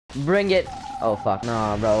Bring it. Oh fuck,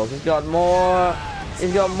 no, bro. He's got more.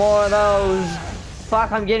 He's got more of those.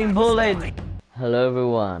 Fuck, I'm getting bullied. Hello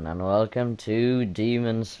everyone and welcome to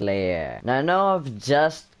Demon Slayer. Now I know I've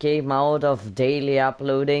just came out of daily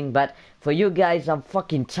uploading, but for you guys I'm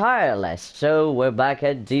fucking tireless. So we're back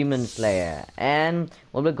at Demon Slayer and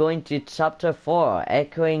we'll be going to chapter 4,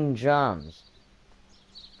 Echoing Drums.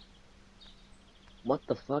 What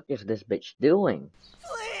the fuck is this bitch doing?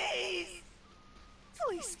 Please!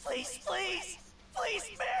 Please, please, please!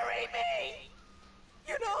 Please marry me!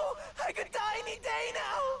 You know, I could die any day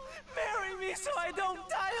now! Marry me so I don't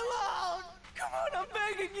die alone! Come on, I'm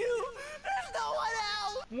begging you! There's no one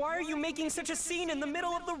else! Why are you making such a scene in the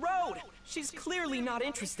middle of the road? She's clearly not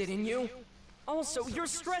interested in you. Also, you're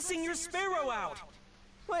stressing your sparrow out!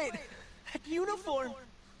 Wait, that uniform!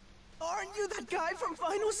 Aren't you that guy from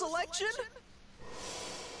Final Selection?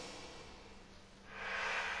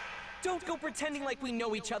 Don't go pretending like we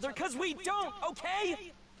know each other, cause we don't,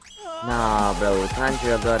 okay? Nah, bro,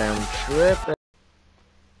 Tanjiro got him trippin'.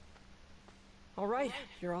 Alright,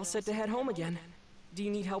 you're all set to head home again. Do you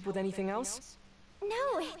need help with anything else?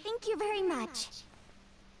 No, thank you very much.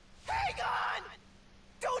 Hang on!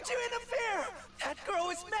 Don't you interfere! That girl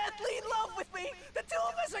is madly in love with me! The two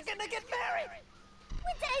of us are gonna get married!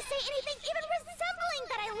 When did I say anything even resembling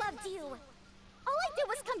that I loved you? All I did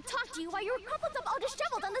was come talk to you while you were crumpled up all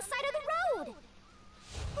disheveled on the side of the road!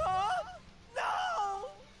 Huh? No!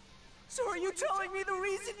 So are you telling me the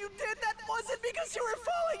reason you did that wasn't because you were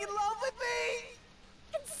falling in love with me?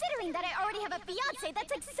 Considering that I already have a fiancé,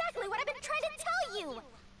 that's exactly what I've been trying to tell you!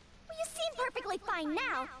 Well, you seem perfectly fine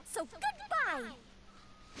now, so goodbye!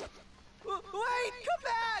 Wait, come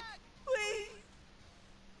back! Please!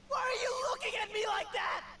 Why are you looking at me like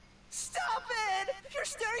that? Stop it! You're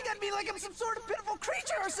staring at me like I'm some sort of pitiful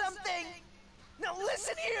creature or something! Now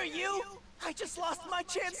listen here, you! I just lost my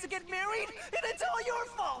chance to get married, and it's all your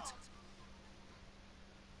fault!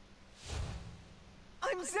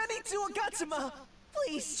 I'm Zenitsu Agatsuma!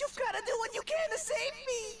 Please, you've gotta do what you can to save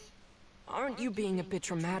me! Aren't you being a bit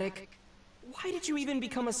dramatic? Why did you even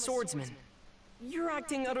become a swordsman? You're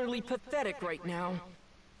acting utterly pathetic right now.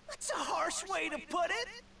 That's a harsh way to put it!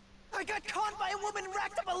 I got caught by a woman and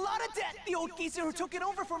racked up a lot of debt! The old geezer who took it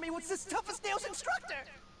over for me was this tough-as-nails instructor!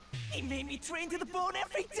 He made me train to the bone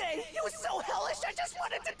every day! It was so hellish, I just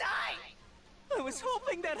wanted to die! I was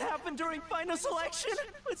hoping that happened during Final Selection,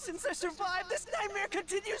 but since I survived, this nightmare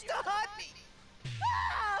continues to haunt me!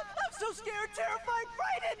 Ah! I'm so scared, terrified,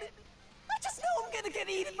 frightened! I just know I'm gonna get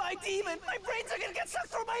eaten by a demon! My brains are gonna get sucked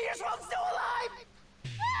through my ears while I'm still alive!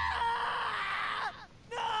 Ah!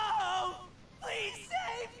 No! Please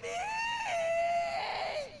save me!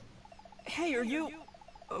 Hey, are you...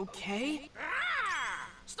 okay?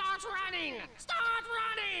 Start running! Start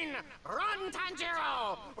running! Run,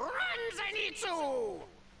 Tanjiro! Run, Zenitsu!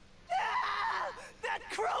 Ah! That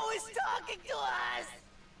crow is talking to us!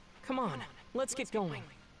 Come on, let's get going.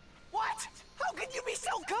 What? How can you be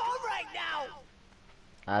so calm right now?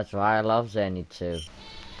 That's why I love Zenitsu.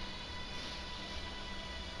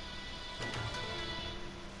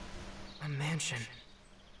 A mansion.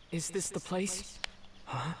 Is this the place?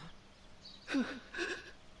 Huh?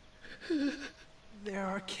 There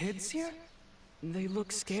are kids here? They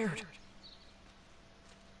look scared.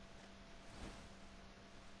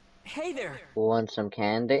 Hey there! Want some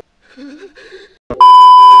candy?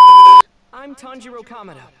 I'm Tanjiro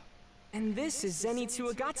Kamada. And this is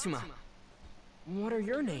Zenitsu Agatsuma. What are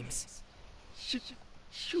your names?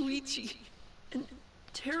 Shuichi and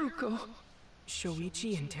Teruko.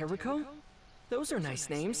 Shoichi and Teruko? Those are nice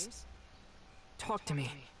names. Talk to me.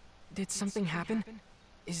 Did something happen?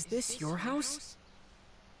 Is this your house?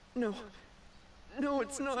 No,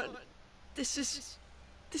 it's not.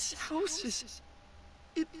 This house is...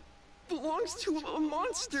 It belongs to a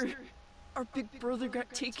monster. Our big brother got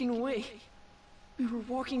taken away. We were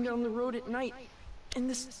walking down the road at night, and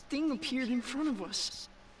this thing appeared in front of us.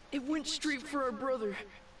 It went straight for our brother,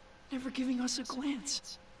 never giving us a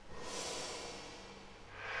glance.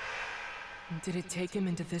 Did it take him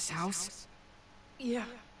into this house? Yeah,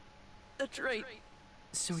 that's right.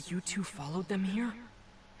 So you two followed them here?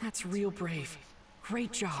 That's real brave.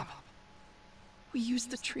 Great job. We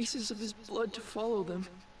used the traces of his blood to follow them.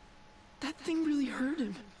 That thing really hurt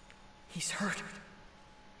him. He's hurt.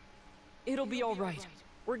 It'll be all right.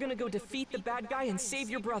 We're gonna go defeat the bad guy and save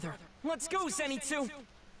your brother. Let's go, Zenitsu!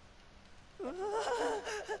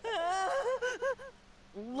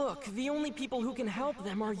 Look, the only people who can help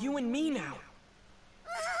them are you and me now.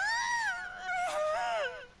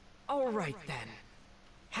 All right then.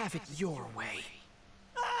 Have it your way.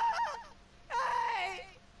 Hey!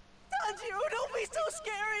 Tanjiro, don't be so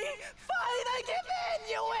scary!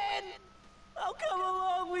 I'll come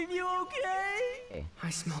along with you, okay? I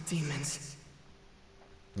smell demons.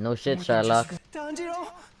 No shit, More than just Sherlock. Tanjiro,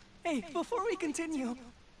 hey, before we continue,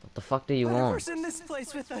 What the fuck do you whatever's want? in this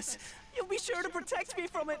place with us, you'll be sure to protect me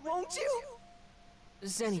from it, won't you?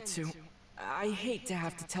 Zenitsu, I hate to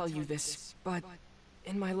have to tell you this, but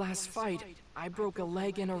in my last fight, I broke a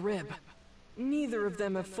leg and a rib. Neither of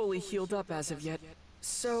them have fully healed up as of yet,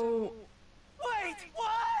 so... Wait, what?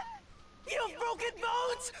 You have broken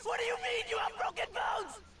bones? What do you mean you have broken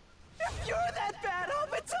bones? If you're that bad off,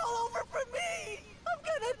 it's all over for me! I'm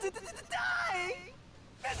gonna die!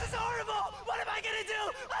 This is horrible! What am I gonna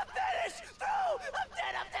do? I'm finished! Through! I'm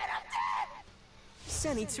dead, I'm dead, I'm dead!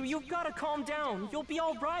 Zenitsu, you've gotta calm down. You'll be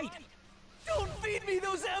alright. Don't feed me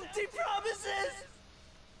those empty promises!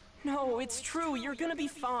 No, it's true. You're gonna be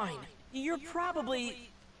fine. You're probably...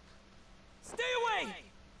 Stay away!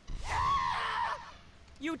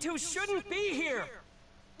 You two shouldn't be here!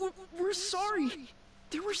 We're sorry.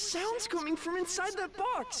 There were sounds coming from inside that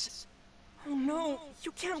box. Oh no,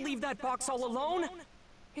 you can't leave that box all alone.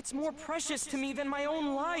 It's more precious to me than my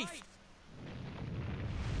own life.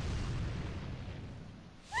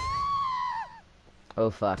 Oh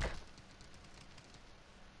fuck.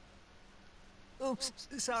 Oops,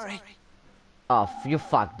 sorry. Oh, you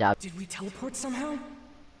fucked up. Did we teleport somehow?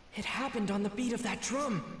 It happened on the beat of that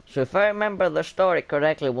drum. So if I remember the story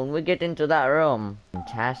correctly, when we get into that room...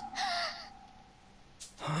 Fantastic.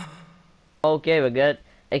 Okay, we're good.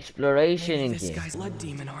 Exploration in This here. guy's blood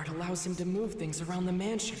demon art allows him to move things around the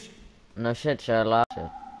mansion. No shit, Sherlock.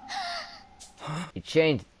 You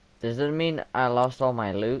changed. Does that mean I lost all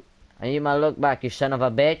my loot? And you might look back, you son of a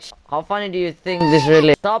bitch. How funny do you think this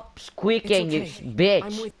really... Stop squeaking, It's okay. you I'm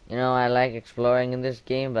bitch! with- You know, I like exploring in this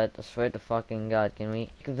game, but I swear to fucking God, can we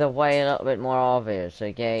make the way a little bit more obvious,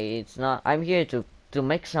 okay? It's not... I'm here to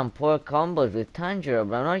make some poor combos with Tanjiro,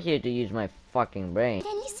 but I'm not here to use my fucking brain.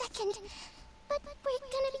 Any second. But we're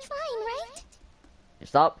gonna be fine, right?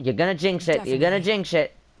 Stop, you're gonna jinx it, you're gonna Definitely. jinx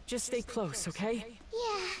it. Just stay close, okay?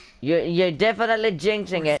 Yeah. You're definitely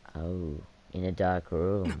jinxing it. Oh, in a dark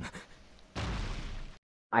room.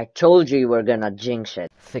 I told you were gonna jinx it.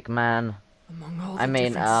 Thick man. Among all I the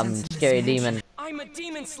mean, different scents in this scary mansion, demon. I'm a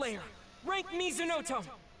demon slayer. Rank Mizunoto.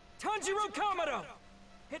 Tanjiro Kamado.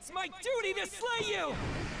 It's my duty to slay you.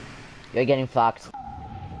 You're getting fucked.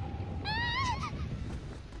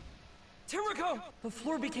 Teriko! The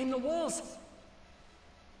floor became the walls.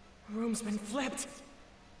 The room's been flipped.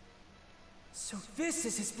 So this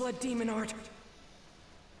is his blood demon art.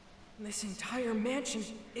 This entire mansion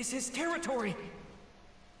is his territory.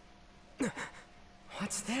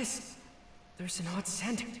 What's this? There's an odd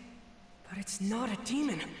scent, but it's not a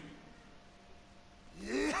demon.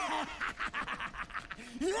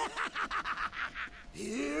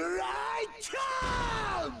 Here I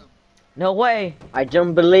come! No way! I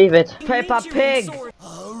don't believe it. He Peppa needs you in Pig! sword.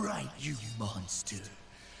 All right, you monster.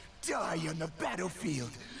 Die on the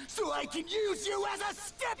battlefield so I can use you as a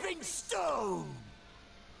stepping stone!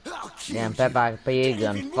 I'll kill Damn, you, Peppa Pig get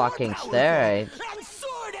on even more fucking powerful, steroids. And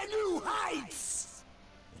soar to new heights!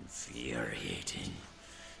 Infuriating.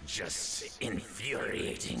 Just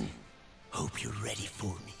infuriating. Hope you're ready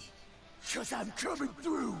for me. Cause I'm coming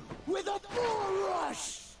through with a bull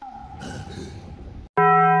rush!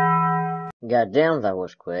 Goddamn, that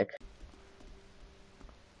was quick.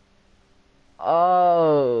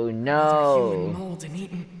 Oh Human no! mold and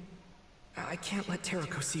eaten. I can't let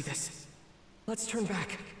Teriko see this. Let's turn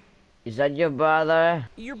back. Is that your brother?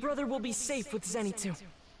 Your brother will be safe with Zenitsu.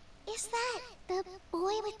 Is that the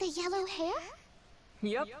boy with the yellow hair?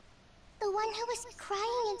 Yep. The one who was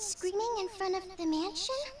crying and screaming in front of the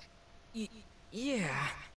mansion? Yeah.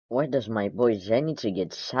 Why does my boy Zenitsu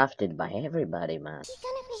get shafted by everybody, man? Is he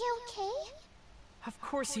gonna be okay? Of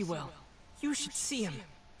course he will. You should see him.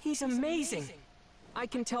 He's amazing. I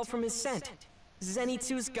can tell from his scent.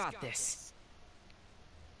 Zenitsu's got this.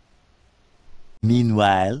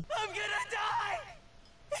 Meanwhile, I'm gonna die!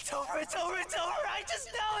 It's over, it's over, it's over! I just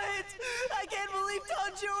know it! I can't believe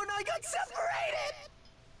Tanjiro and I got separated!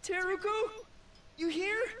 Teruko, you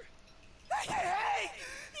here? Hey!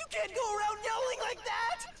 You can't go around yelling like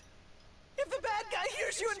that! If the bad guy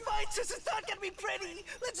hears you and finds us, it's not gonna be pretty!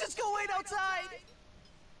 Let's just go wait outside!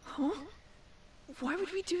 Huh? Why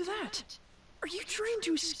would we do that? Are you trying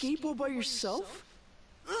to escape all by yourself?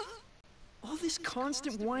 All this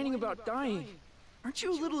constant whining about dying. Aren't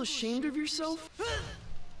you a little ashamed of yourself?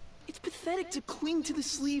 It's pathetic to cling to the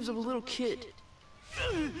sleeves of a little kid.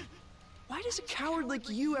 Why does a coward like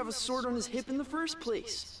you have a sword on his hip in the first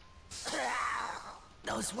place?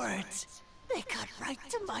 Those words, they cut right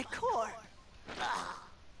to my core.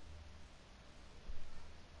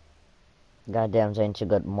 Goddamn Zenitsu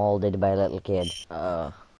got molded by a little kid.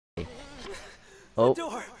 Oh. The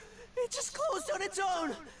door, it just closed on its own.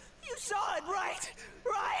 You saw it, right?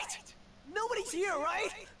 Right? Nobody's here,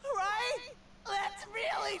 right? Right? That's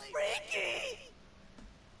really freaky.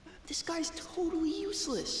 This guy's totally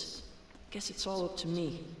useless. Guess it's all up to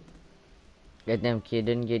me. Goddamn kid,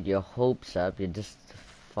 didn't get your hopes up. You're just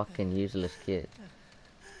a fucking useless kid.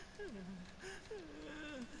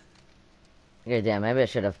 Goddamn, maybe I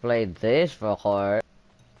should have played this for horror.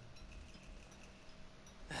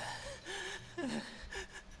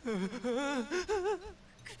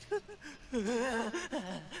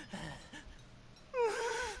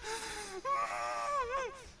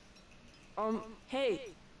 Hey,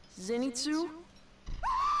 Zenitsu?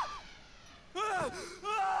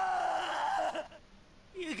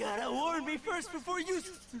 You gotta warn me first before you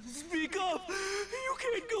speak up. You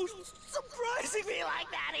can't go surprising me like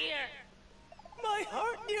that here. My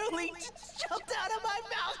heart nearly jumped out of my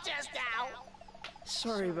mouth just now.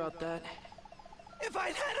 Sorry about that. If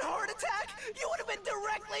I'd had a heart attack, you would have been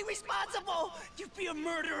directly responsible. You'd be a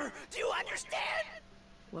murderer. Do you understand?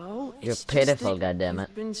 Well, You're it's pitiful, just that goddammit.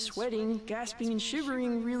 You've been sweating, gasping, and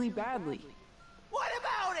shivering really badly. What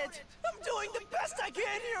about it? I'm doing the best I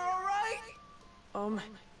can here, all right?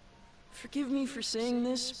 Forgive me for saying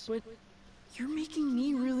this, but you're making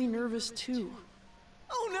me really nervous too.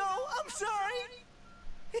 Oh no, I'm sorry.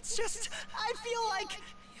 It's just, I feel like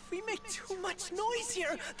if we make too much noise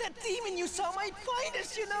here, that demon you saw might find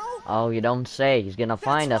us, you know? Oh, you don't say. He's gonna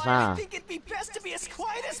find us, That's why huh? I think it'd be best to be as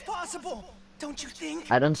quiet as possible. Don't you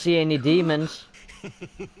think? I don't see any demons.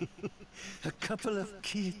 A couple of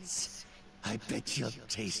kids. I bet you'll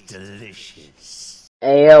taste delicious.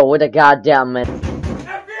 Hey yo, with a goddamn man.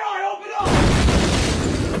 FBI, open up!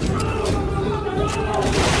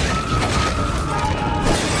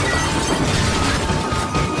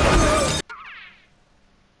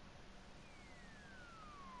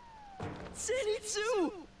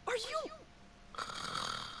 Zenitsu! Are you?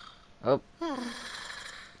 Oh.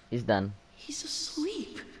 He's done. He's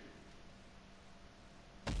asleep.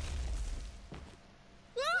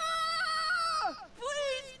 Ah!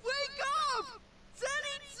 Please, wake up!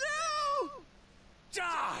 Zenitsu!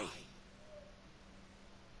 Die!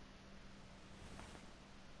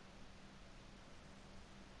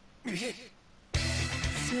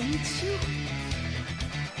 Zenitsu?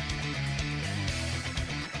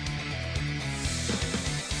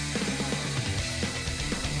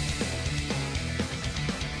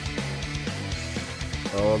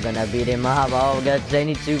 Oh, gonna beat him up. Oh, got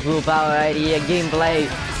Zenitsu full power right here. Gameplay.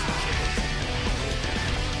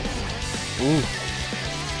 Ooh.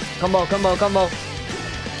 Combo, combo, combo.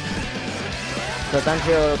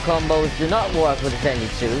 Potential combos do not work with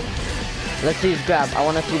Zenitsu. Let's see his grab. I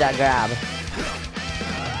wanna see that grab.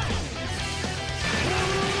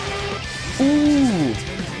 Ooh.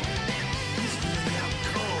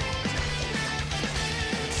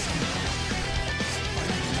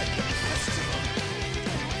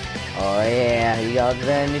 Oh yeah, he got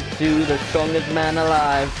Zenitsu, the strongest man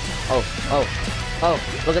alive. Oh, oh, oh,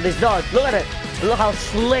 look at this dodge, look at it. Look how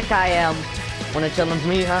slick I am. Wanna challenge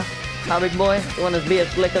me, huh? Huh, big boy? You wanna be as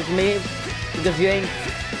slick as me? Because you ain't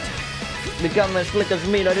become as slick as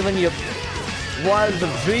me, not even your wildest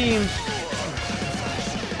of dreams.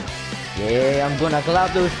 Yeah, I'm gonna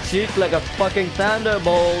clap those cheeks like a fucking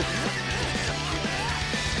thunderbolt.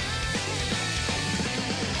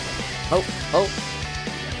 Oh, oh.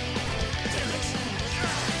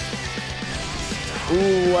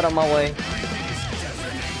 Ooh, what on my way?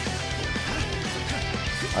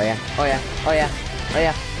 Oh yeah, oh yeah, oh yeah, oh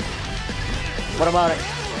yeah. What about it?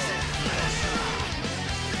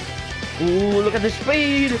 Ooh, look at the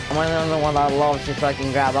speed! I'm the only one that loves this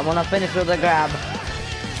fucking grab. I'm gonna finish with the grab.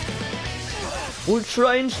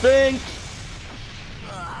 Ultra instinct!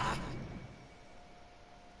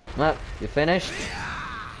 Well, you finished?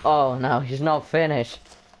 Oh no, he's not finished.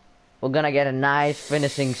 We're gonna get a nice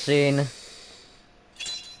finishing scene.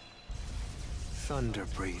 Thunder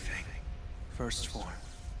breathing. First form.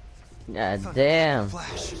 God damn.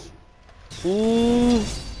 Flash. Ooh.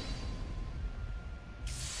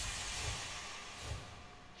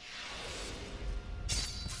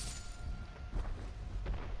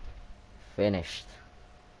 Finished.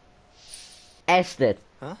 Essed it.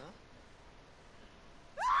 Huh?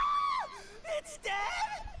 It's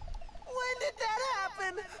dead? When did that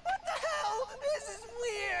happen? What the hell? This is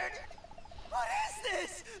weird. What is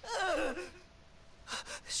this?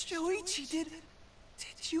 Shuichi, did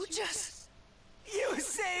you just... You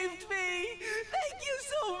saved me! Thank you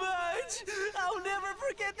so much! I'll never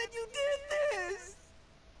forget that you did this!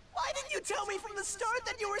 Why did you to tell me from the start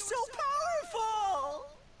that you were so powerful!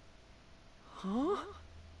 Huh?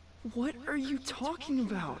 What are you talking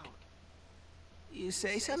about? You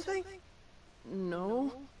say something?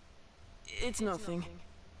 No. It's nothing.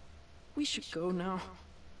 We should go now.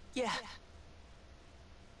 Yeah.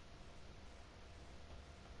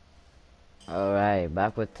 Alright,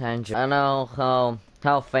 back with Tanjiro. I know how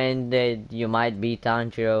offended you might be,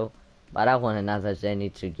 Tanjiro, but I want another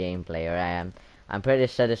Zenitsu gameplay, alright? I'm pretty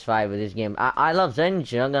satisfied with this game. I love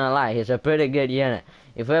Zenitsu, not gonna lie, he's a pretty good unit.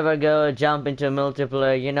 If we ever go jump into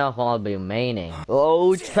multiplayer, you know who I'll be maining.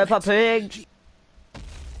 Oh, it's Peppa Pig!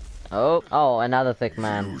 Oh, another thick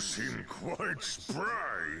man. You seem quite spry,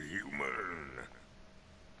 human.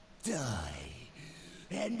 Die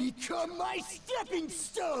and become my stepping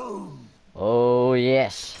stone! Oh,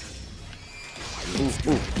 yes. Ooh,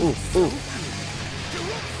 ooh, ooh, ooh.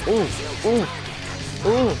 Ooh, ooh,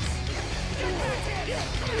 ooh.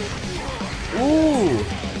 Ooh.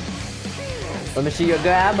 Let me see your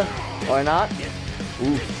grab, or not.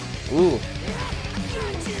 Ooh, ooh.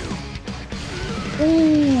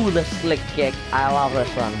 Ooh, the slick kick. I love this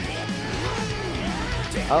one.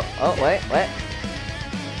 Oh, wait.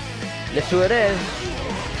 Guess who it is?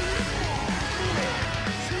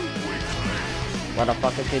 What the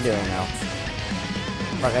fuck is he doing now?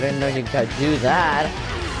 Fuck, I didn't know you could do that.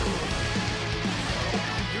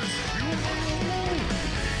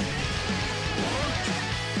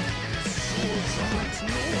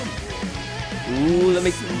 Ooh, let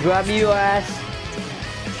me grab you, ass.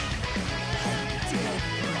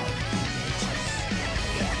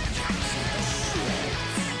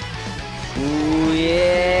 Ooh,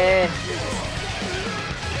 yeah.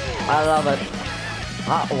 I love it.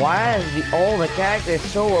 Why is all the characters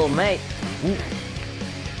so well made? Ooh.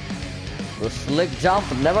 The slick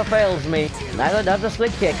jump never fails me. Neither does the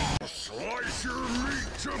slick kick. Slice your meat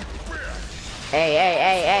to bits.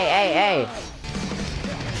 Hey.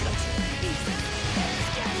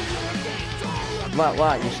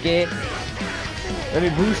 What? You scared? Let me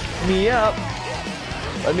boost me up.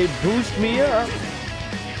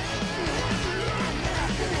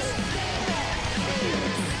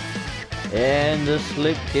 And the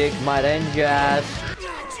slip kick might end your ass.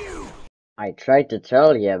 I tried to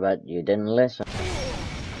tell you, but you didn't listen.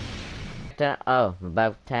 Oh,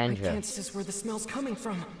 about I Tanjiro. can't sense where the smell's coming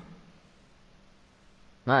from.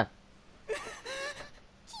 What?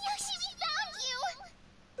 Yoshi, we found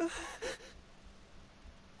you!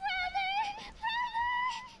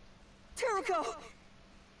 Teruko!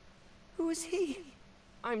 Who is he?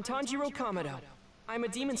 I'm Tanjiro Kamado. I'm a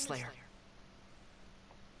demon slayer.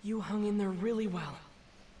 You hung in there really well.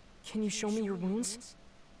 Can you show me your wounds?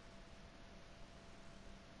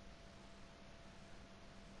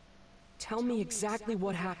 Tell me exactly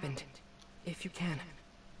what happened, if you can.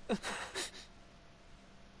 A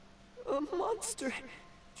monster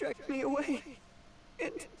dragged me away,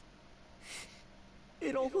 and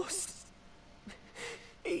it almost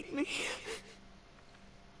ate me.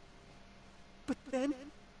 But then,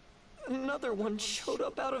 another one showed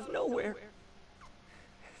up out of nowhere.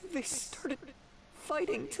 They started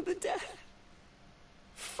fighting to the death.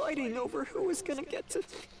 Fighting over who was gonna get to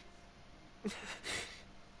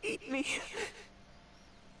eat me.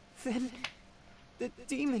 Then, the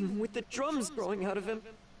demon with the drums growing out of him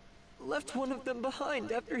left one of them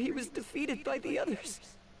behind after he was defeated by the others.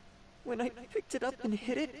 When I picked it up and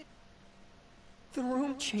hid it, the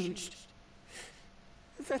room changed.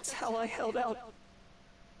 That's how I held out.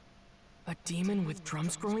 A demon with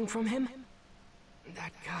drums growing from him?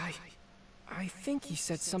 That guy... I think he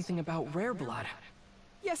said something about rare blood.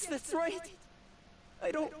 Yes, that's right.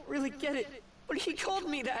 I don't really get it, but he called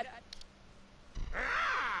me that.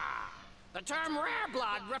 Ah! The term rare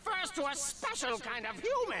blood refers to a special kind of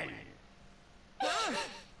human.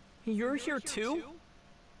 You're here too?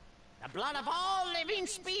 The blood of all living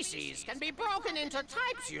species can be broken into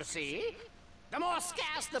types, you see. The more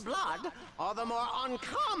scarce the blood, or the more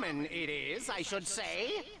uncommon it is, I should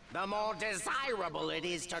say, the more desirable it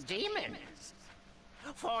is to demons.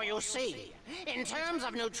 For you see, in terms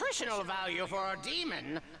of nutritional value for a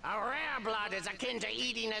demon, a rare blood is akin to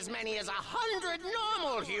eating as many as 100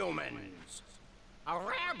 normal humans. A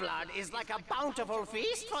rare blood is like a bountiful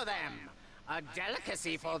feast for them, a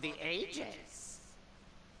delicacy for the ages.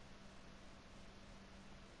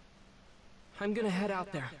 I'm gonna head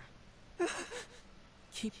out there.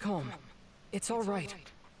 Keep calm. It's all right.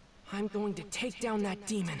 I'm going to take down that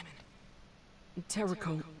demon.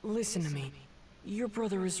 Teruko, listen to me. Your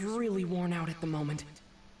brother is really worn out at the moment.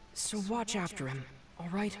 So watch after him, all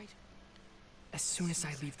right? As soon as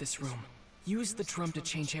I leave this room, use the drum to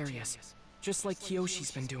change areas, just like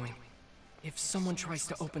Kyoshi's been doing. If someone tries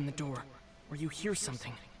to open the door, or you hear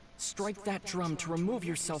something, strike that drum to remove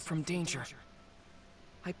yourself from danger.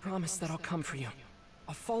 I promise that I'll come for you.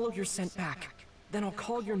 I'll follow your scent back. Then I'll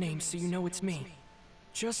call your name so you know it's me.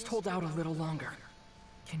 Just hold out a little longer.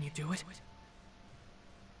 Can you do it?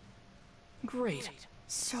 Great.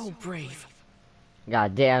 So brave.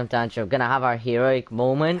 God damn, Tanjiro. Gonna have our heroic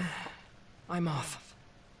moment. I'm off.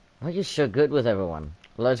 Why are you so good with everyone?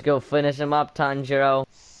 Let's go finish him up, Tanjiro.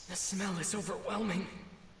 The smell is overwhelming.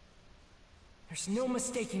 There's no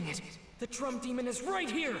mistaking it. The drum demon is right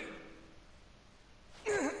here!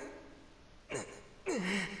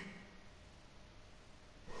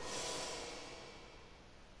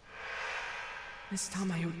 Miss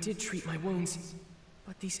Tamayo did treat my wounds,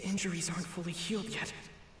 but these injuries aren't fully healed yet.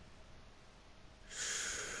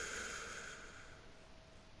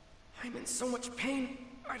 I'm in so much pain,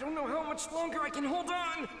 I don't know how much longer I can hold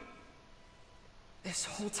on! This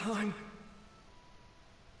whole time,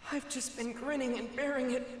 I've just been grinning and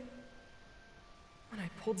bearing it. When I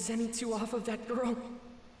pulled Zenitsu off of that girl,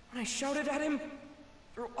 when I shouted at him,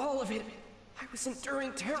 through all of it, I was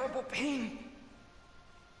enduring terrible pain.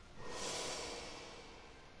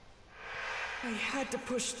 I had to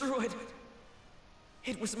push through it.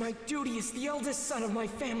 It was my duty as the eldest son of my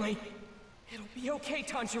family. It'll be okay,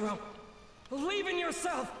 Tanjiro. Believe in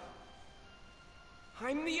yourself.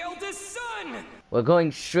 I'm the eldest son! We're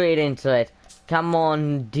going straight into it. Come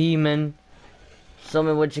on, demon. Show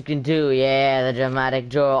me what you can do. Yeah, the dramatic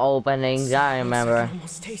door openings. I remember. I can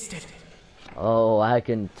almost taste it. Oh, I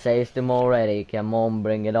can taste them already. Come on,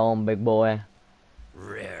 bring it on, big boy.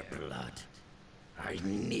 Rare blood. I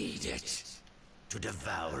need it to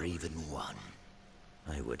devour even one.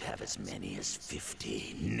 I would have as many as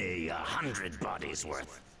 50, nay 100 bodies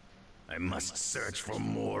worth. I must search for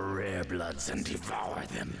more rare bloods and devour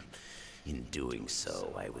them. In doing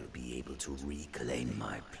so, I will be able to reclaim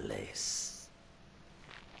my place.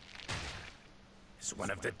 It's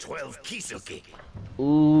one of the 12 Kisuke.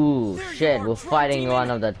 Ooh, shit, we're fighting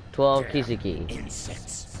one of the 12 Kisuke.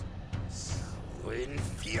 Insects. So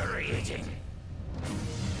infuriating.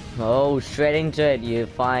 Oh, straight into it. You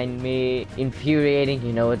find me infuriating.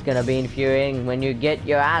 You know it's gonna be infuriating when you get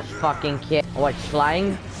your ass fucking kicked. What,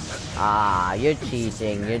 flying? Ah, you're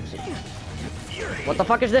cheating. You're what the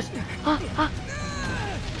fuck is this?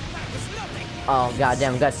 Oh,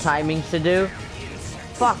 goddamn, got timings to do.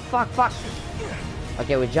 Fuck, fuck, fuck.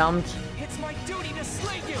 Okay, we jumped. It's my duty to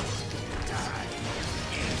slay you.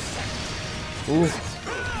 Ooh.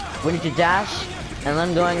 We need to dash, and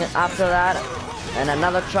then going after that, and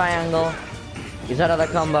another triangle. Is that other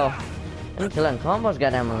combo? And killing combos,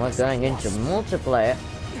 goddamn, we're going into multiplayer.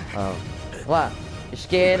 Oh, what? You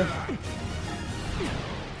scared?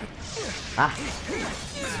 Ah.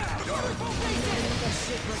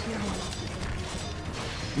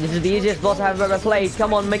 This is the easiest boss I've ever played.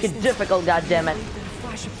 Come on, make it difficult, goddammit.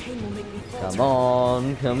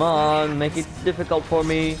 Come on, make it difficult for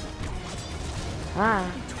me. Ah,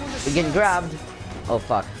 we're getting grabbed. Oh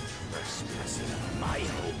fuck.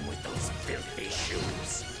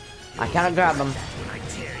 I cannot grab him.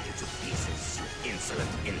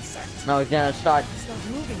 No, he's gonna start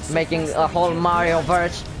making a whole Mario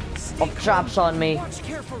verse of traps on me.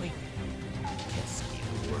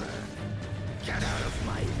 Get out of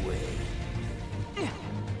my way.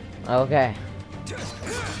 Okay. I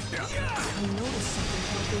noticed something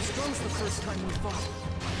about those drums the first time we fought.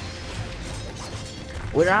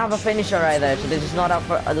 We don't have a finisher right there, so this is not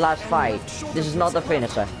our last fight. This is not the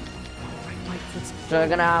finisher. So we're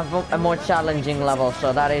gonna have a more challenging level,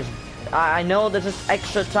 so that is... I know this is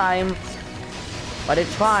extra time, but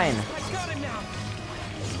it's fine.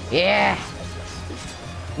 Yeah!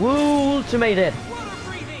 Woo, ultimated!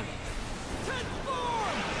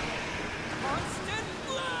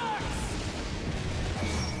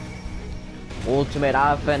 Ultimate,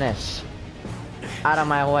 I'll finish. Out of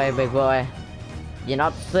my way, big boy. You're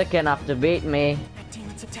not thick enough to beat me. That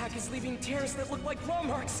demon's attack is leaving tears that look like claw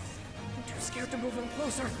marks. I'm too scared to move in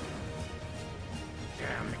closer.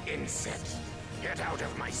 Damn insect! Get out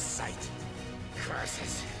of my sight!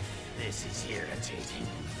 Curses! This is irritating.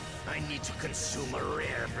 I need to consume a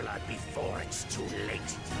rare blood before it's too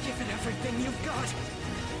late. Give it everything you've got.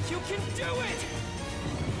 You can do it!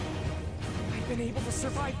 I've been able to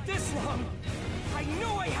survive this long. I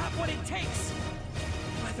know I have what it takes.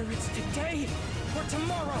 Whether it's today or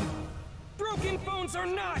tomorrow, broken bones or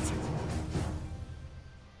not.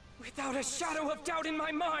 Without a shadow of doubt in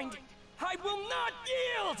my mind, I will not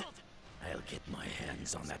yield! I'll get my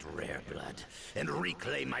hands on that rare blood and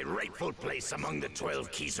reclaim my rightful place among the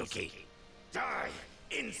 12 Kisuke. Die,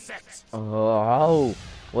 insect! Oh,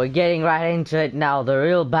 We're getting right into it now, the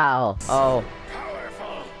real battle. Oh.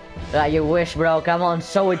 You wish, bro. Come on,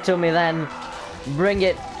 show it to me then. Bring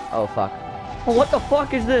it. Oh, fuck. Oh, what the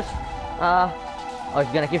fuck is this? Oh,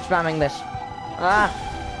 he's gonna keep spamming this.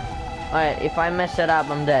 Alright, if I mess it up,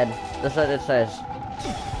 I'm dead. That's what it says.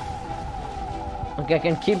 Okay, I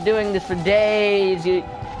can keep doing this for days.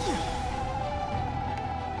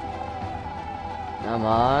 Come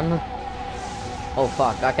on. Oh,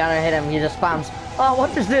 fuck. I can't hit him. He just spams. Oh,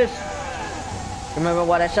 what is this? Remember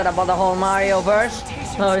what I said about the whole Mario verse?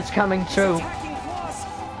 Oh, it's coming true.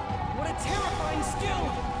 What a terrifying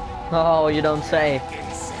skill! Oh, you don't say.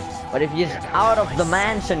 But if he's out of the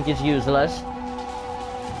mansion, he's useless.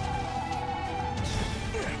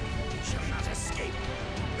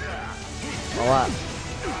 Oh, what?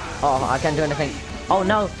 Oh, I can't do anything. Oh,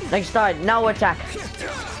 no. Next start. Now attack.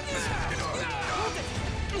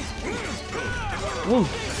 Woo.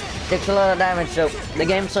 Takes a lot of damage, so the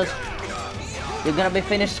game says you're gonna be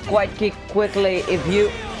finished quite quickly if you...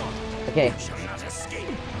 Okay.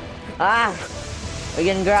 Ah! We're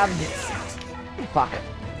getting grabbed. Fuck.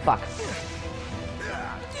 Fuck.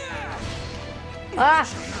 Ah!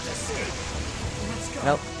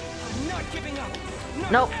 Nope.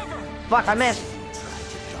 Nope. Fuck, I missed.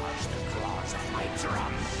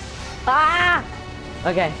 Ah!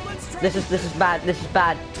 Okay. This is bad. This is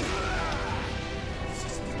bad.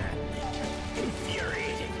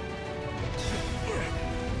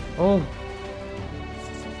 Oh.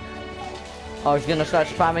 Oh, he's gonna start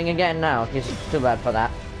spamming again now. He's too bad for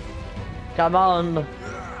that. Come on.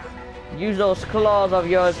 Use those claws of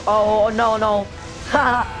yours. Oh, no, no.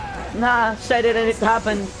 Ha! Nah, said it and it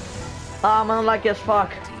happened. I'm unlucky as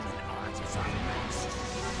fuck.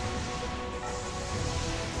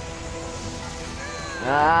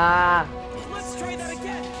 Ah. Let's try that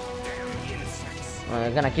again.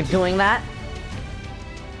 We're gonna keep doing that.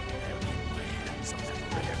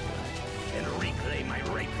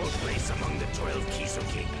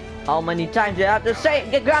 How many times do you have to say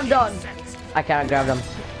it? Get grabbed on! I cannot grab them.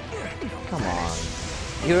 Come on.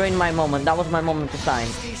 You ruined my moment. That was my moment to shine.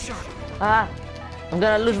 Ah! I'm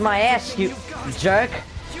gonna lose my ass, you jerk!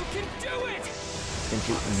 You can do it! Don't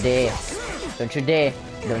you dare. Don't you dare.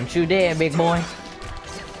 Don't you dare, big boy.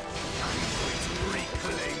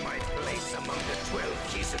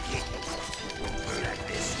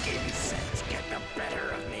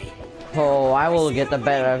 Oh, I will get the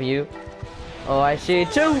better of you. Oh, I see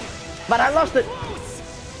it too! But I lost it!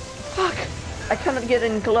 Fuck! I cannot get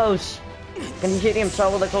in close. Can he hit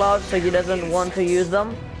himself with the claws so he doesn't want to use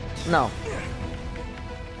them? No.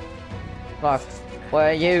 Fuck. Where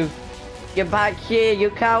are you? Get back here, you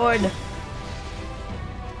coward!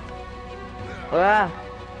 Ah!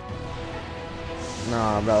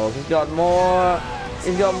 No, bro. He's got more.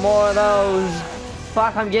 He's got more of those.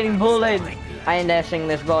 Fuck, I'm getting bullied. I ain't dashing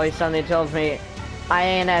this, boy. Somebody tells me I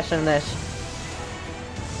ain't dashing this.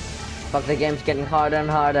 Fuck, the game's getting harder and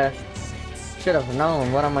harder. Should have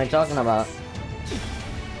known. What am I talking about?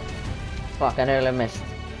 Fuck, I nearly missed.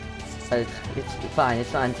 But it's fine.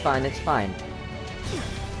 It's fine. It's fine. It's fine.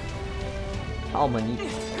 How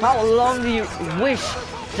long do you wish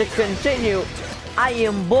to continue? I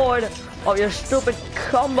am bored of your stupid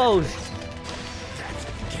combos.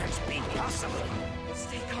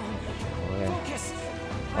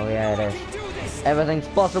 Oh yeah, it is. Everything's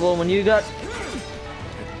possible when you got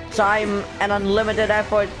time and unlimited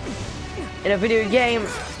effort in a video game.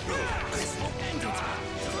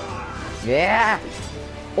 Yeah!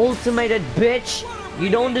 Ultimated bitch! You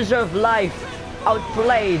don't deserve life.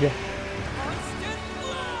 Outplayed.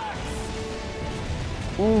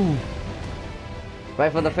 Ooh.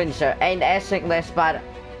 Right for the finisher. Ain't assing this, but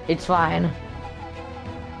it's fine.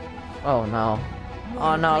 Oh no.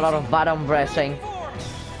 Oh no, a lot of button pressing.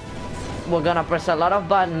 We're gonna press a lot of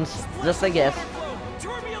buttons, just a guess.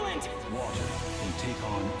 Turbulent. Water can take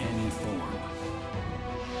on any form.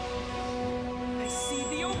 I see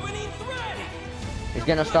the opening thread. He's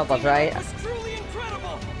gonna stop us, right? Was truly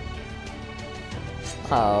incredible.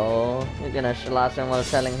 Oh, you're gonna slash him while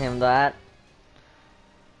telling him that.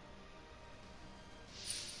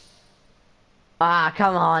 Ah,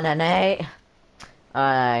 come on, Nate.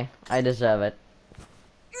 I deserve it.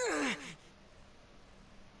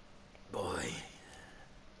 Boy,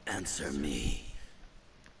 answer me.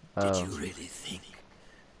 Oh. Did you really think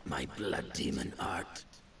my blood demon art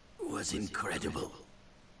was incredible?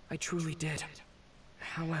 I truly did.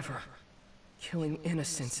 However, killing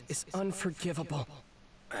innocents is unforgivable.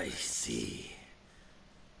 I see.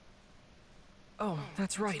 Oh,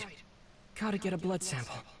 that's right. Gotta get a blood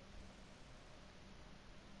sample.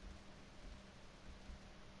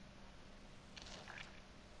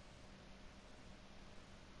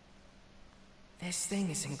 This thing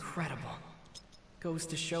is incredible. Goes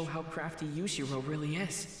to show how crafty Yushiro really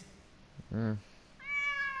is.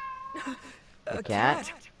 A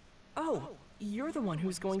cat? Oh, you're the one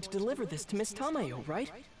who's going to deliver this to Miss Tamayo,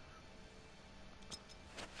 right?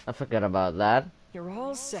 I forgot about that. You're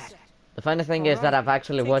all set. The funny thing is that I've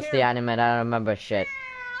actually watched the care. anime and I don't remember shit.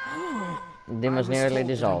 Demons nearly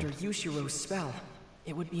dissolved. Under Yushiro's spell,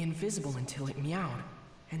 it would be invisible until it meowed,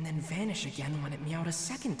 and then vanish again when it meowed a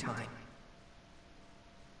second time.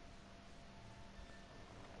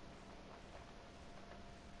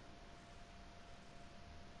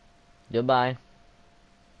 Goodbye.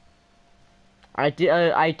 I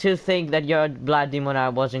too think that your Blood Demon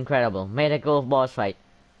art was incredible. Made a cool boss fight.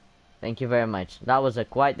 Thank you very much. That was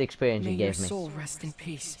quite the experience you gave me. May your soul rest in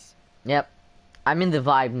peace. Yep. I'm in the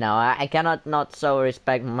vibe now. I cannot not so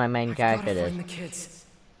respect my main character. Gotta find the kids.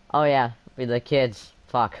 Oh yeah, with the kids.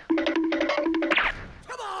 Fuck.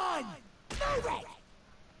 Come on! Move it!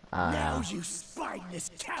 Now, you spineless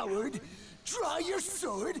coward, draw your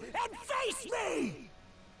sword and face me!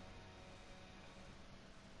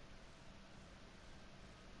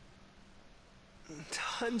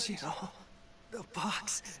 Tanjiro, the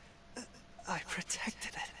box, I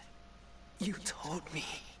protected it. You told me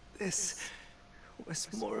this was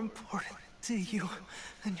more important to you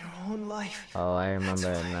than your own life. Oh, I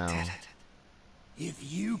remember it now. Did it.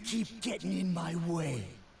 If you keep getting in my way,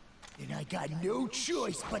 then I got no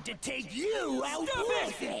choice but to take you out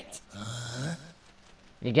with it!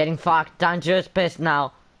 You're getting fucked. Tanjiro's pissed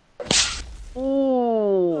now.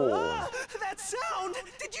 Ooh. That sound!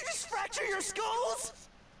 Did you just fracture your skulls?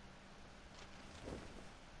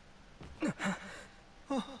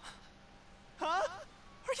 Huh?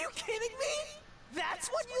 Are you kidding me? That's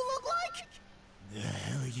what you look like? The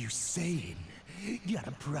hell are you saying? Got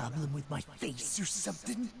a problem with my face or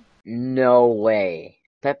something? No way.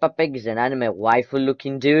 Peppa Pig is an anime waifu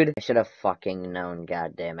looking dude? I should have fucking known,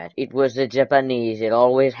 goddammit. It was the Japanese, it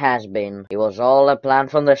always has been. It was all a plan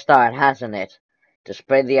from the start, hasn't it? To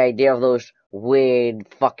spread the idea of those weird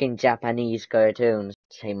fucking Japanese cartoons.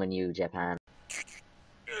 Shame on you, Japan.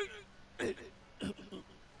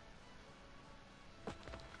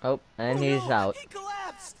 Oh, and he's out. He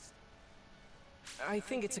collapsed! I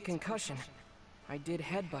think it's a concussion. I did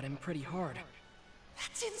headbutt him pretty hard.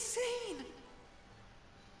 That's insane!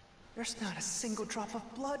 There's not a single drop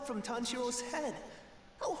of blood from Tanjiro's head.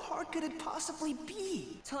 How hard could it possibly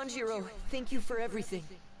be? Tanjiro, thank you for everything.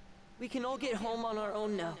 We can all get home on our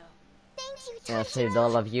own now. Thank you, I Tanjiro. saved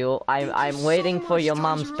all of you. I'm waiting for your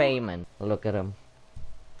mom's payment. Look at him.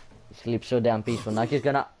 He sleeps so damn peaceful. Now he's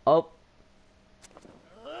gonna... Oh!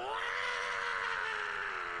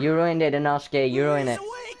 You ruined it, Inosuke. You ruined it.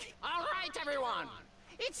 Awake! All right, everyone.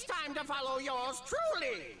 It's time to follow yours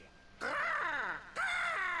truly.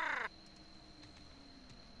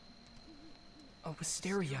 A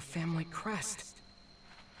Wisteria family crest.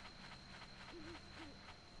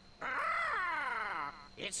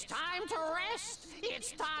 It's time to rest.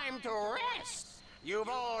 It's time to rest. You've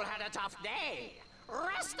all had a tough day.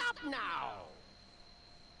 Rest up now.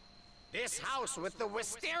 This house with the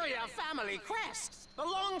Wisteria family crest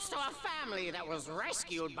belongs to a family that was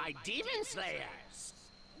rescued by demon slayers.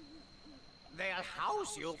 They'll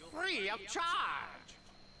house you free of charge.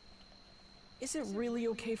 Is it really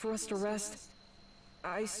okay for us to rest?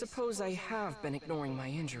 I suppose I have been ignoring my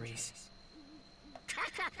injuries.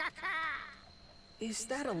 Is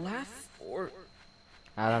that a laugh, or...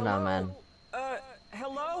 I don't know, man.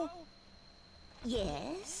 Hello?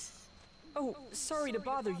 Yes? Oh, sorry to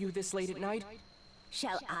bother you this late at night.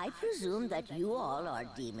 Shall I presume that you all are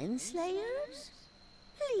demon slayers?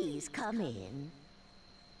 Please come in.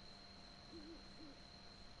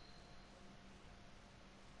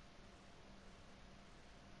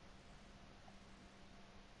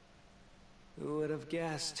 Who would have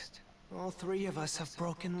guessed? All three of us have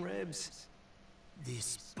broken ribs.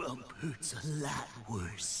 This bump hurts a lot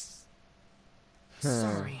worse.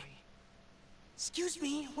 Sorry. Excuse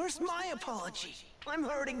me, where's my apology? I'm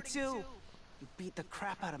hurting too. You beat the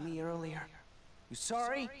crap out of me earlier. You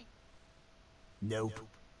sorry? Nope.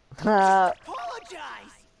 Uh,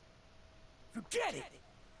 Apologize! Forget it!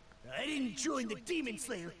 I didn't join the Demon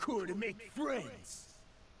Slayer Corps to make friends.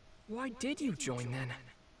 Why did you join then?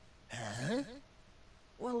 Huh?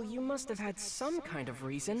 Well, you must have had some kind of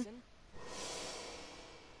reason.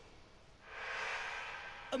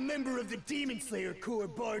 A member of the Demon Slayer Corps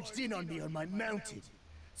barged in on me on my mountain,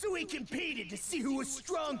 so we competed to see who was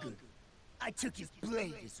stronger. I took his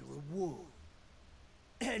blade as a reward.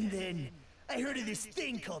 And then, I heard of this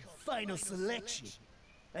thing called Final Selection.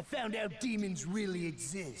 I found out demons really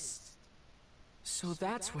exist. So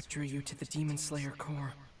that's what drew you to the Demon Slayer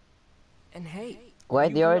core. And hey,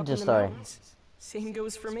 Quite you the grew up origin in the story. mountains. Same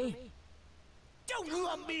goes for me. Don't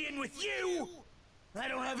lump me in with you! I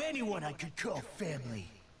don't have anyone I could call family.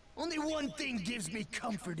 Only one thing gives me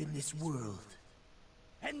comfort in this world.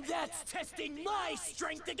 And that's testing my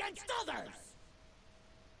strength against others!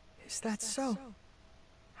 Is that so?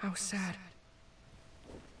 How sad.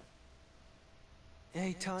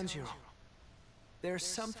 Hey, Tanjiro. There's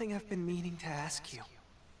something I've been meaning to ask you.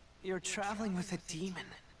 You're traveling with a demon.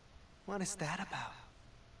 What is that about?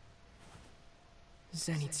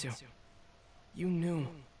 Zenitsu, you knew,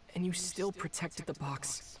 and you still protected the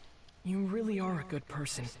box. You really are a good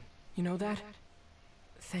person. You know that?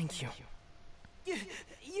 Thank you.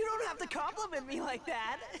 You don't have to compliment me like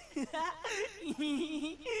that.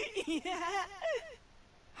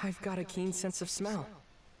 I've got a keen sense of smell.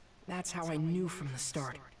 That's how I knew from the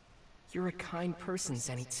start. You're a kind person,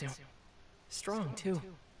 Zenitsu. Strong, too.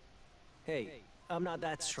 Hey, I'm not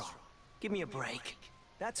that strong. Give me a break.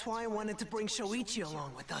 That's why I wanted to bring Shoichi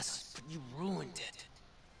along with us, but you ruined it.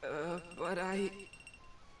 But I...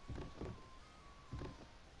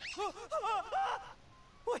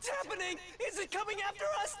 What's happening? Is it coming after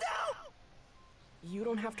us now? You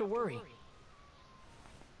don't have to worry.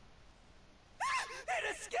 It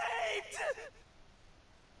escaped!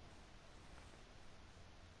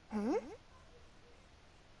 Hmm?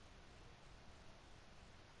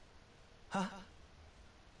 Huh?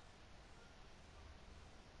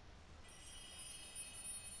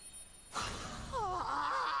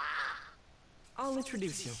 I'll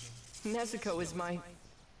introduce you. Nezuko is my...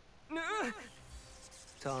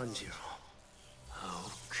 Tanjiro, how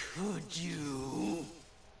could you?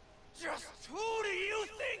 Just who do you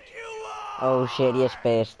think you are? Oh shit, he is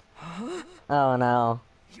pissed. Oh no.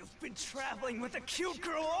 You've been traveling with a cute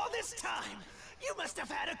girl all this time. You must have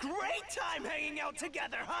had a great time hanging out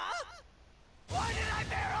together, huh? Why did I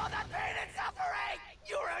bear all that pain and suffering?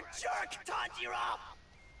 You're a jerk, Tanjiro!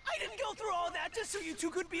 I didn't go through all that just so you two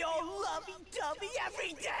could be all lovey-dovey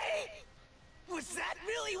every day! Was that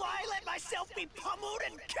really why I let myself be pummeled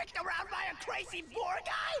and kicked around by a crazy boar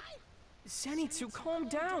guy? Zenitsu, calm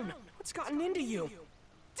down. What's gotten into you?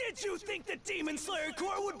 Did you think the Demon Slayer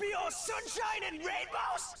Corps would be all sunshine and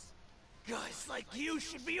rainbows? Guys like you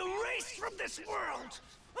should be erased from this world!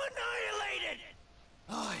 Annihilated!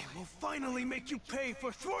 I will finally make you pay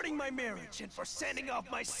for thwarting my marriage and for sending off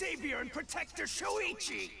my savior and protector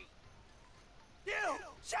Shoichi! You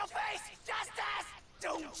shall face justice!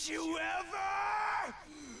 Don't you ever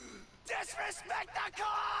disrespect the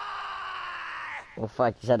core! Oh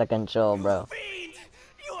fuck, he's out of control, bro. Fiend!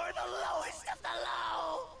 You are the lowest of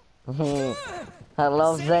the low! I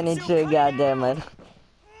love Zenitsu, goddammit.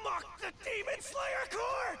 Mock the Demon Slayer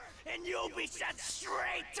Corps, and you'll be sent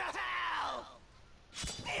straight to hell!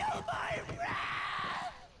 Feel my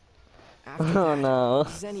wrath! After Oh that, no.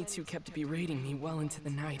 Zenitsu kept berating me well into the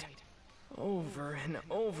night. Over and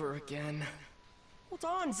over again. Hold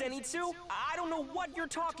on, Zenitsu! I don't know what you're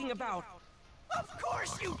talking about! Of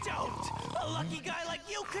course you don't! A lucky guy like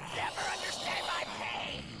you could never understand my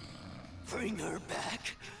pain! Bring her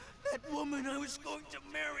back! That woman I was going to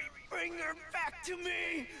marry, bring her back to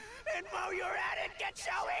me! And while you're at it, get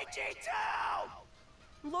Shoichi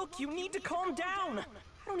too! Look, you need to calm down!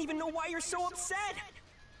 I don't even know why you're so upset!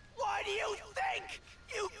 Why do you think,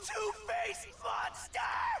 you two-faced monster?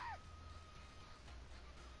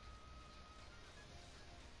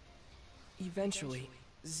 Eventually,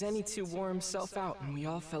 Zenitsu wore himself out and we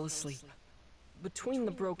all fell asleep. Between the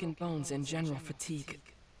broken bones and general fatigue,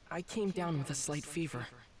 I came down with a slight fever.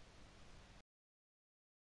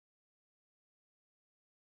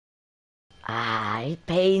 Ah, it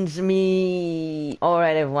pains me.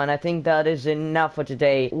 Alright everyone, I think that is enough for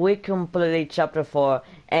today. We completed chapter 4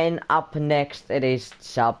 and up next it is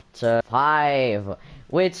chapter 5.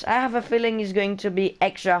 Which I have a feeling is going to be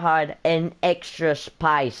extra hard and extra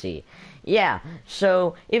spicy. Yeah,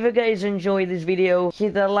 so if you guys enjoyed this video,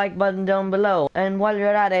 hit the like button down below. And while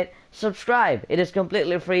you're at it, subscribe. It is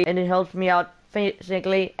completely free and it helps me out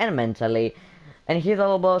physically and mentally. And hit the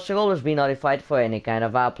little bell so you'll always be notified for any kind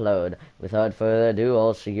of upload. Without further ado,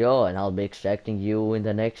 I'll see you all and I'll be expecting you in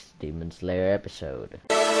the next Demon Slayer episode.